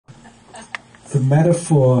The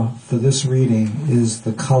metaphor for this reading is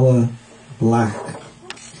the color black.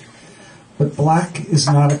 But black is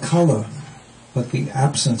not a color, but the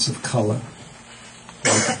absence of color,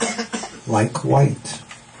 like white.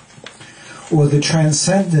 Or the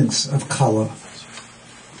transcendence of color,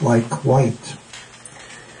 like white.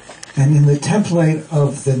 And in the template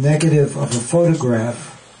of the negative of a photograph,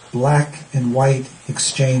 black and white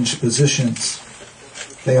exchange positions.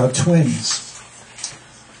 They are twins.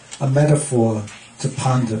 A metaphor to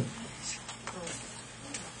ponder.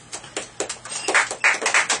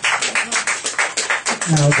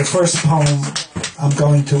 Now, the first poem I'm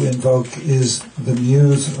going to invoke is the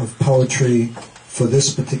muse of poetry for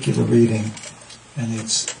this particular reading, and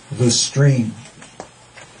it's The Stream.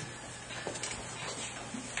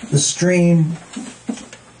 The stream,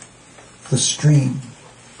 the stream.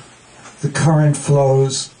 The current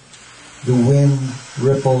flows, the wind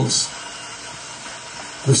ripples.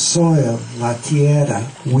 The soil, la tierra,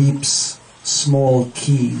 weeps small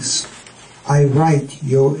keys. I write,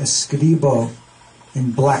 yo escribo,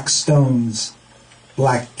 in black stones,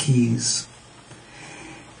 black keys.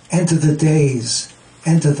 Enter the days,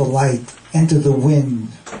 enter the light, enter the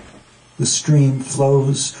wind. The stream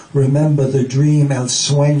flows, remember the dream, el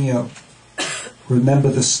sueño. Remember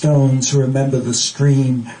the stones, remember the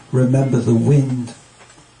stream, remember the wind.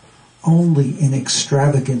 Only in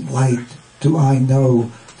extravagant light do I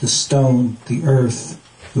know the stone, the earth,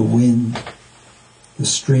 the wind. The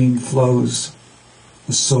stream flows,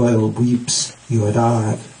 the soil weeps,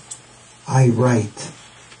 llorar. I write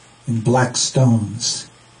in black stones,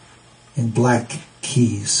 in black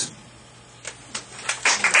keys.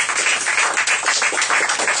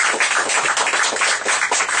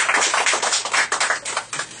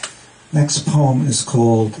 Next poem is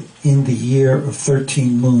called In the Year of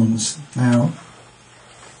 13 Moons. Now,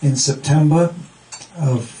 in September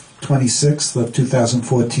of 26th of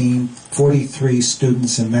 2014, 43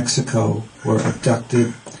 students in Mexico were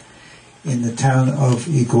abducted in the town of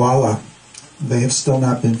Iguala. They have still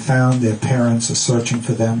not been found. Their parents are searching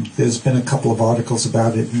for them. There's been a couple of articles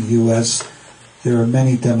about it in the U.S. There are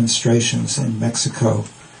many demonstrations in Mexico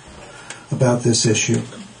about this issue.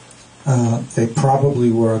 They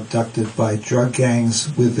probably were abducted by drug gangs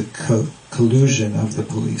with the collusion of the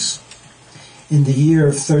police. In the year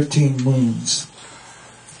of 13 moons,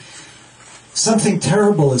 something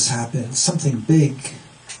terrible has happened, something big.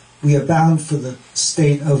 We are bound for the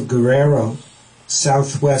state of Guerrero,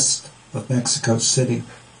 southwest of Mexico City.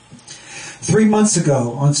 3 months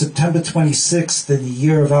ago, on September 26th, in the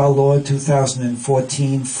year of our Lord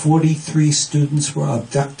 2014, 43 students were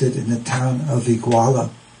abducted in the town of Iguala,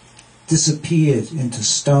 disappeared into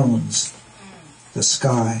stones, the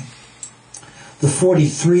sky. The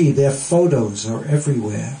 43, their photos are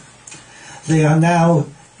everywhere. They are now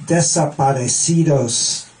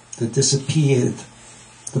desaparecidos, the disappeared.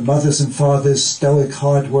 The mothers and fathers, stoic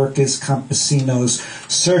hard workers, campesinos,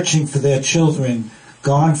 searching for their children,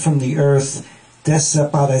 gone from the earth,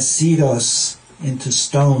 desaparecidos, into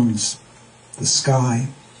stones, the sky.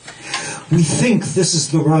 We think this is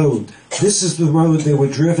the road. This is the road they were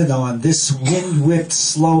driven on, this wind-whipped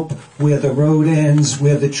slope where the road ends,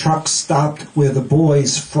 where the truck stopped, where the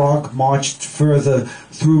boys frog marched further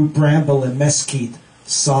through bramble and mesquite,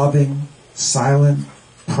 sobbing, silent,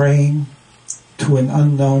 praying to an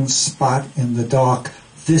unknown spot in the dark.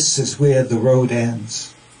 This is where the road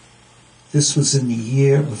ends. This was in the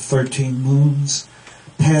year of 13 moons,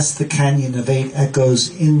 past the canyon of 8 echoes,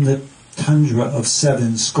 in the tundra of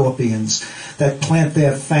 7 scorpions that plant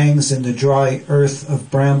their fangs in the dry earth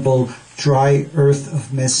of bramble, dry earth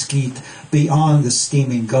of mesquite, beyond the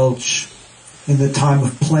steaming gulch. In the time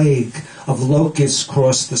of plague, of locusts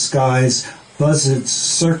cross the skies, buzzards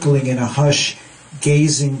circling in a hush,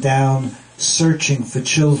 gazing down, searching for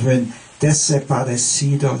children,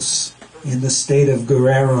 desaparecidos, in the state of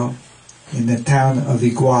Guerrero, in the town of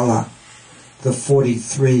Iguala, the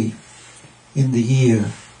 43, in the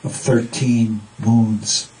year of 13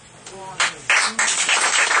 moons.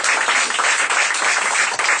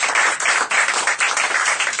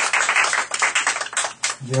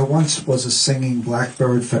 There once was a singing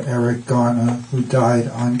blackbird for Eric Garner, who died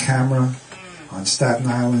on camera on Staten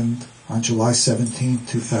Island on July 17,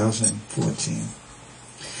 2014.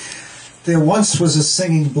 There once was a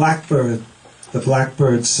singing blackbird. The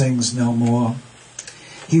blackbird sings no more.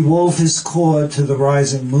 He wove his cord to the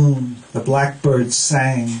rising moon. The blackbird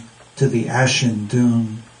sang to the ashen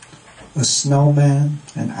dune. A snowman,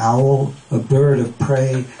 an owl, a bird of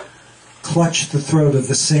prey, clutched the throat of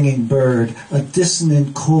the singing bird. A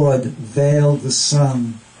dissonant chord veiled the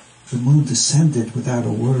sun. The moon descended without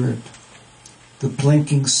a word. The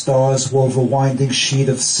blinking stars wove a winding sheet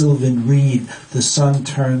of sylvan reed. The sun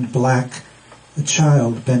turned black. A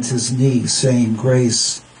child bent his knee, saying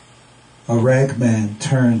grace. A ragman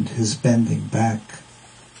turned his bending back.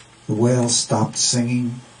 The whale stopped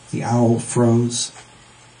singing. The owl froze.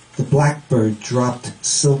 The blackbird dropped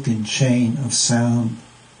silken chain of sound.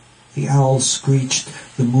 The owl screeched.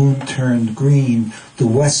 The moon turned green. The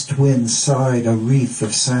west wind sighed a wreath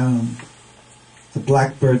of sound. The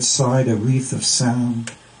blackbird sighed a wreath of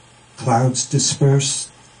sound. Clouds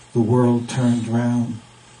dispersed. The world turned round.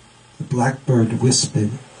 The blackbird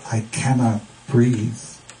whispered, I cannot breathe.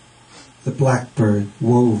 The blackbird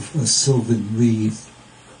wove a sylvan wreath.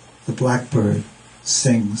 The blackbird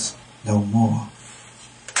sings no more.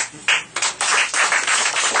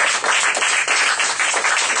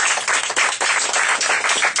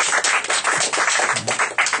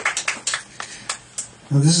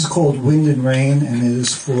 Now, this is called Wind and Rain, and it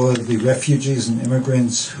is for the refugees and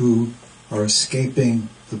immigrants who are escaping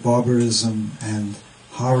the barbarism and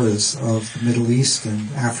horrors of the Middle East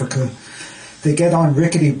and Africa. They get on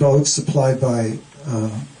rickety boats supplied by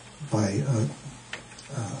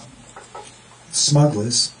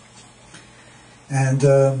smugglers, and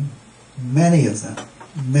many of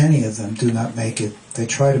them do not make it. They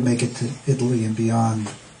try to make it to Italy and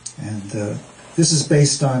beyond, and this is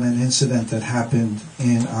based on an incident that happened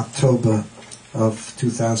in October of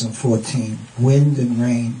 2014. Wind and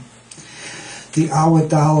Rain. The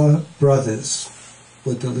Awadala brothers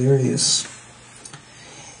were delirious.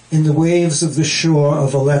 In the waves of the shore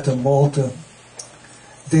of Valletta, Malta,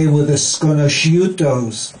 they were the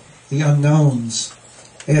sconosciutos, the unknowns,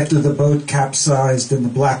 after the boat capsized in the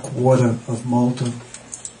black water of Malta.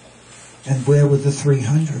 And where were the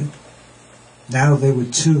 300? Now they were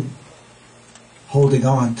 2. Holding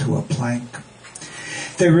on to a plank.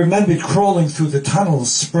 They remembered crawling through the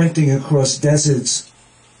tunnels, sprinting across deserts.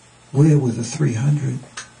 Where were the 300?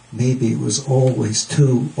 Maybe it was always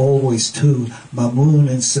 2, always 2. Mamoon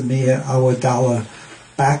and Samir Awadala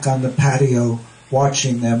back on the patio,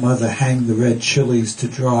 watching their mother hang the red chilies to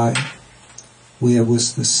dry. Where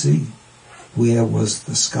was the sea? Where was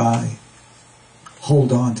the sky?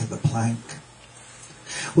 Hold on to the plank.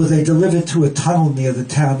 Were they delivered to a tunnel near the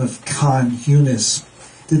town of Khan Yunis?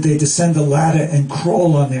 Did they descend a ladder and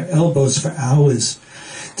crawl on their elbows for hours?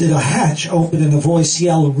 Did a hatch open and a voice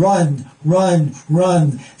yell, run, run,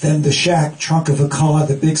 run? Then the shack, trunk of a car,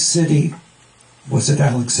 the big city. Was it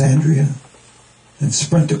Alexandria? Then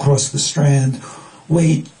sprint across the strand,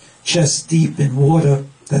 wade chest deep in water,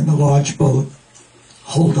 then the large boat.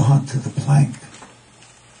 Hold on to the plank.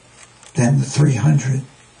 Then the 300.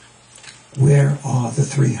 Where are the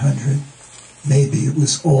 300? Maybe it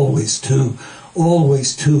was always 2.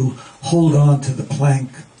 Always 2. Hold on to the plank.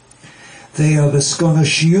 They are the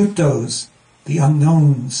sconosciutos, the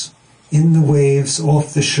unknowns, in the waves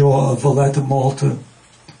off the shore of Valletta, Malta,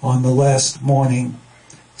 on the last morning,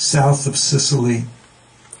 south of Sicily.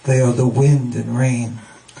 They are the wind and rain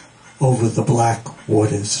over the black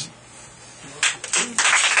waters.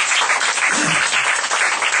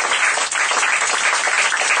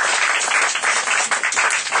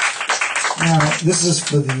 Now, this is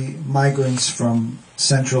for the migrants from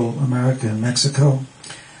Central America and Mexico.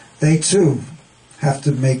 They, too, have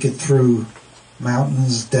to make it through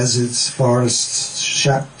mountains, deserts, forests,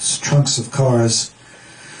 trunks of cars,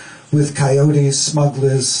 with coyotes,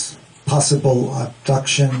 smugglers, possible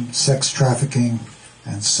abduction, sex trafficking,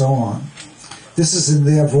 and so on. This is in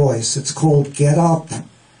their voice. It's called Get Up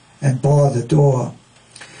and Bar the Door.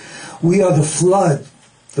 We are the flood,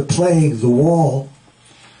 the plague, the wall,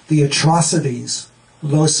 the atrocities,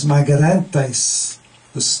 los migrantes,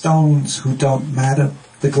 the stones who don't matter,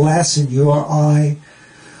 the glass in your eye.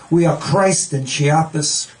 We are Christ in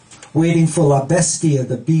Chiapas, waiting for La Bestia,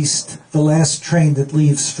 the beast, the last train that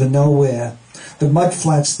leaves for nowhere, the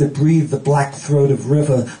mudflats that breathe the black throat of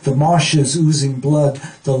river, the marshes oozing blood,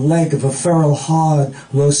 the leg of a feral herd,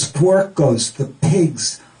 los puercos, the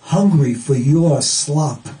pigs, hungry for your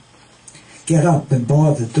slop. Get up and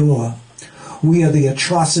bar the door. We are the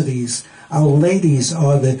atrocities. Our ladies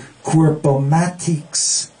are the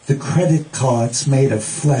cuerpomatics, the credit cards made of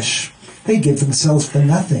flesh. They give themselves for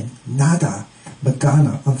nothing. Nada.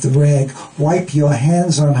 Madonna of the rag. Wipe your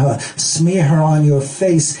hands on her. Smear her on your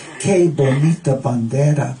face. Que bonita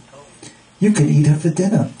bandera. You could eat her for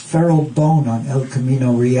dinner. Feral bone on El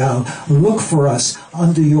Camino Real. Look for us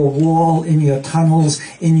under your wall, in your tunnels,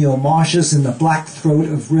 in your marshes, in the black throat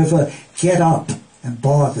of river. Get up and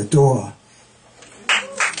bar the door.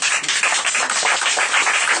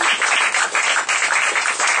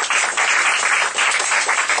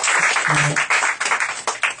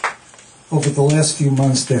 over the last few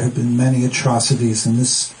months there have been many atrocities, and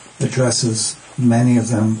this addresses many of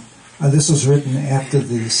them. This was written after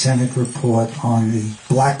the Senate report on the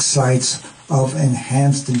black sites of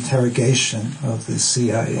enhanced interrogation of the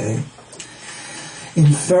CIA. In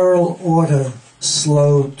feral order,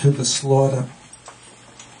 slow to the slaughter.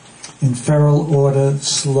 In feral order,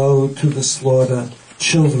 slow to the slaughter,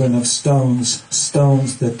 children of stones,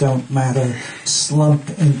 stones that don't matter, slump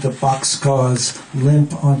into boxcars,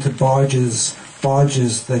 limp onto barges,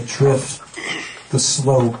 barges that drift the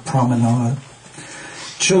slow promenade.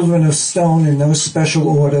 Children of stone in no special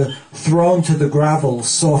order, thrown to the gravel,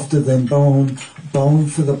 softer than bone, bone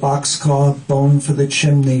for the boxcar, bone for the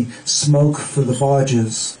chimney, smoke for the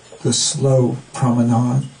barges, the slow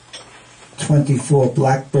promenade. 24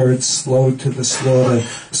 blackbirds slow to the slaughter,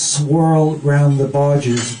 swirl round the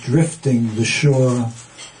barges, drifting the shore.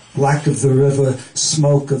 Black of the river,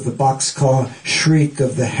 smoke of the boxcar, shriek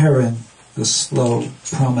of the heron, the slow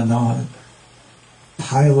promenade.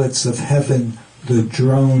 Pilots of heaven, the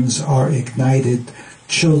drones are ignited,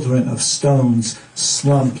 children of stones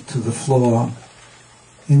slump to the floor.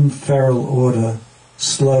 In feral order,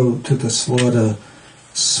 slow to the slaughter,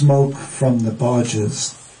 smoke from the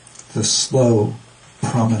barges, the slow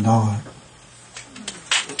promenade.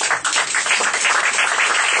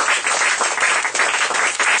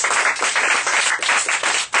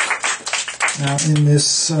 Now, in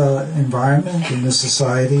this environment, in this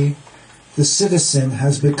society, the citizen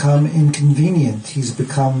has become inconvenient. He's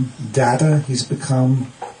become data. He's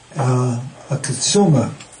become a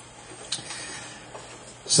consumer.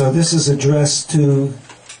 So this is addressed to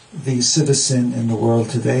the citizen in the world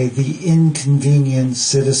today, the inconvenient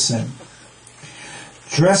citizen.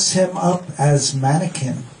 Dress him up as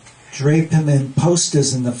mannequin. Drape him in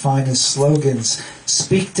posters and the finest slogans.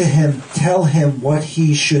 Speak to him. Tell him what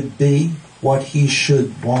he should be, what he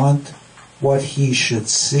should want, what he should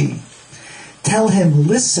see. Tell him,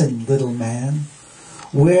 listen, little man,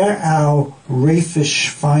 wear our raffish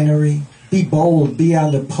finery. Be bold, be our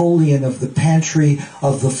Napoleon of the pantry,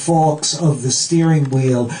 of the forks, of the steering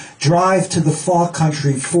wheel. Drive to the far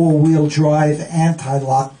country, four-wheel drive,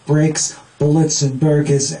 anti-lock brakes, bullets and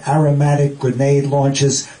burgers, aromatic grenade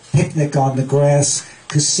launches, picnic on the grass,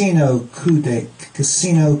 casino coup d'etat,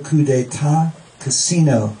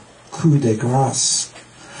 casino coup de grace.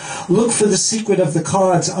 Look for the secret of the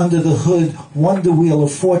cards under the hood, wonder wheel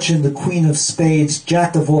of fortune, the queen of spades,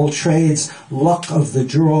 jack of all trades, luck of the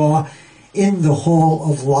draw. In the hall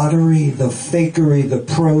of lottery, the fakery, the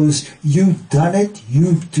prose, you done it,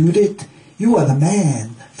 you doed it, you are the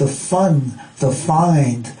man, the fun, the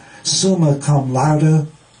find, summa cum laude,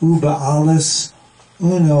 uber alles,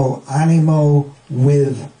 uno animo,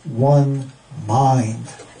 with one mind.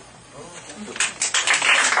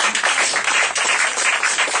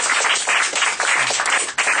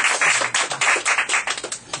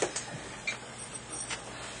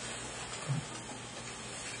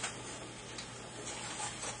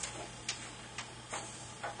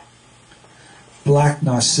 Black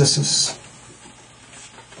Narcissus.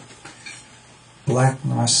 Black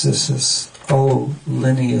Narcissus, oh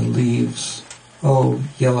linear leaves, oh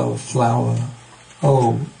yellow flower,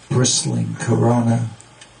 oh bristling corona.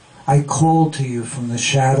 I called to you from the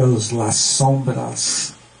shadows, las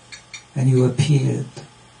sombras, and you appeared,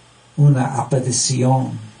 una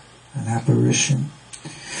aparición, an apparition.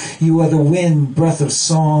 You are the wind, breath of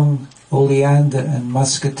song, oleander and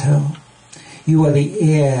muscatel. You are the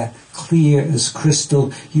air, clear as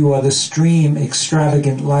crystal. You are the stream,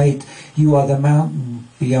 extravagant light. You are the mountain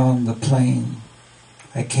beyond the plain.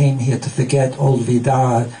 I came here to forget,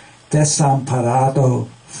 olvidar, desamparado,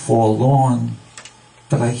 forlorn.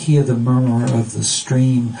 But I hear the murmur of the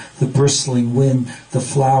stream, the bristling wind, the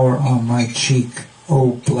flower on my cheek.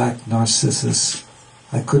 Oh, black Narcissus,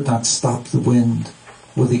 I could not stop the wind,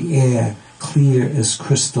 or the air, clear as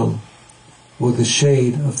crystal, or the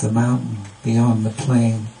shade of the mountain beyond the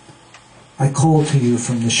plain. I call to you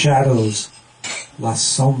from the shadows, las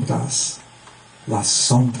sombras, las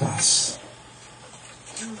sombras.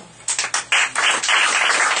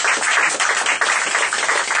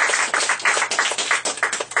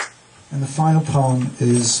 And the final poem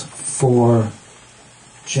is for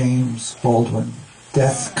James Baldwin.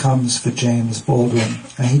 Death Comes for James Baldwin.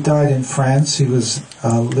 And he died in France. He was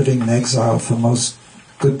living in exile for most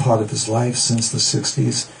good part of his life since the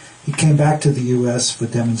 60s. He came back to the U.S. for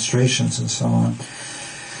demonstrations and so on.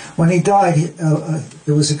 When he died,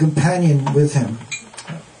 there was a companion with him,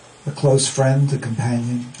 a close friend, a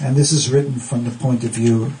companion, and this is written from the point of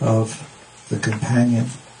view of the companion.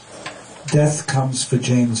 Death comes for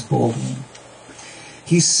James Baldwin.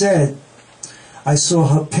 He said, I saw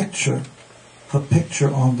her picture her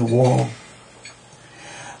picture on the wall.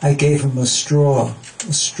 I gave him a straw,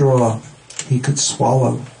 he could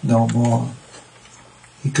swallow no more.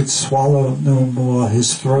 He could swallow no more,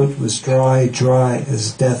 his throat was dry, dry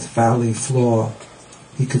as Death Valley floor.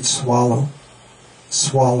 He could swallow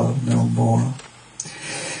no more.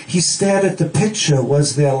 He stared at the picture,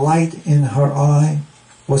 was there light in her eye?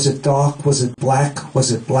 Was it dark, was it black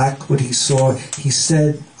what he saw? He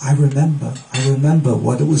said, I remember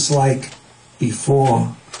what it was like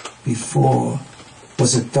before.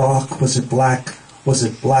 Was it dark, was it black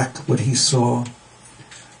what he saw?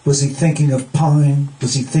 Was he thinking of Pine?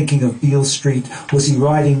 Was he thinking of Beale Street? Was he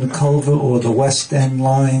riding the Culver or the West End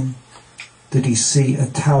line? Did he see a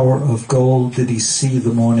tower of gold? Did he see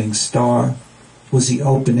the morning star? Was he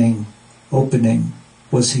opening?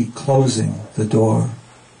 Was he closing the door?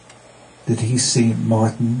 Did he see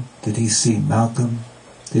Martin? Did he see Malcolm?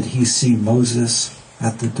 Did he see Moses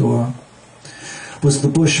at the door? Was the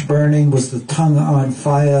bush burning? Was the tongue on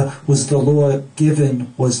fire? Was the law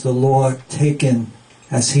given? Was the law taken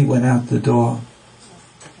as he went out the door?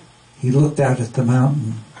 He looked out at the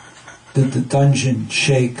mountain. Did the dungeon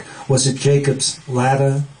shake? Was it Jacob's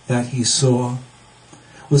ladder that he saw?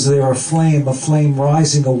 Was there a flame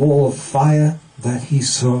rising, a wall of fire that he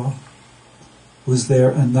saw? Was there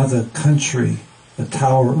another country, a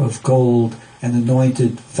tower of gold, an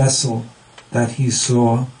anointed vessel that he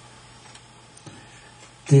saw?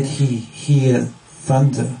 Did he hear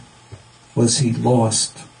thunder? Was he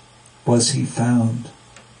lost? Was he found?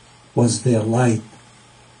 Was there light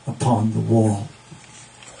upon the wall?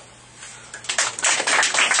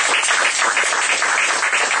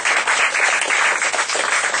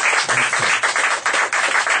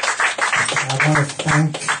 I want to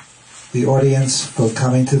thank the audience for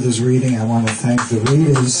coming to this reading. I want to thank the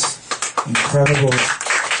readers. Incredible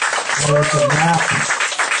Erica Knapp,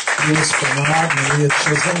 Louis Bernard, Maria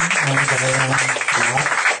Chisholm, and Diane Lott.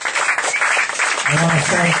 I want to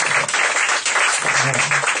thank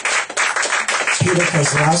Ptr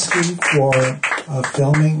Kozlowski for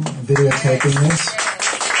filming, videotaping this.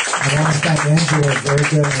 I want to thank Angela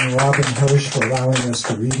Verga and Robin Hirsch for allowing us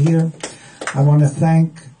to read here. I want to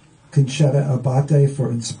thank Conchetta Abate for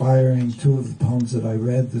inspiring two of the poems that I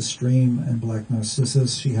read, The Stream and Black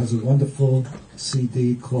Narcissus. She has a wonderful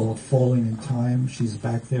CD called Falling in Time. She's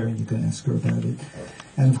back there and you can ask her about it.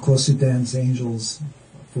 And of course, Sudan's Angels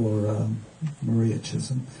for Maria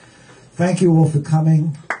Chisholm. Thank you all for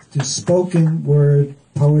coming to Spoken Word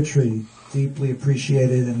Poetry. Deeply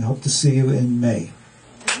appreciated and hope to see you in May.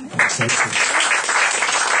 Thank you.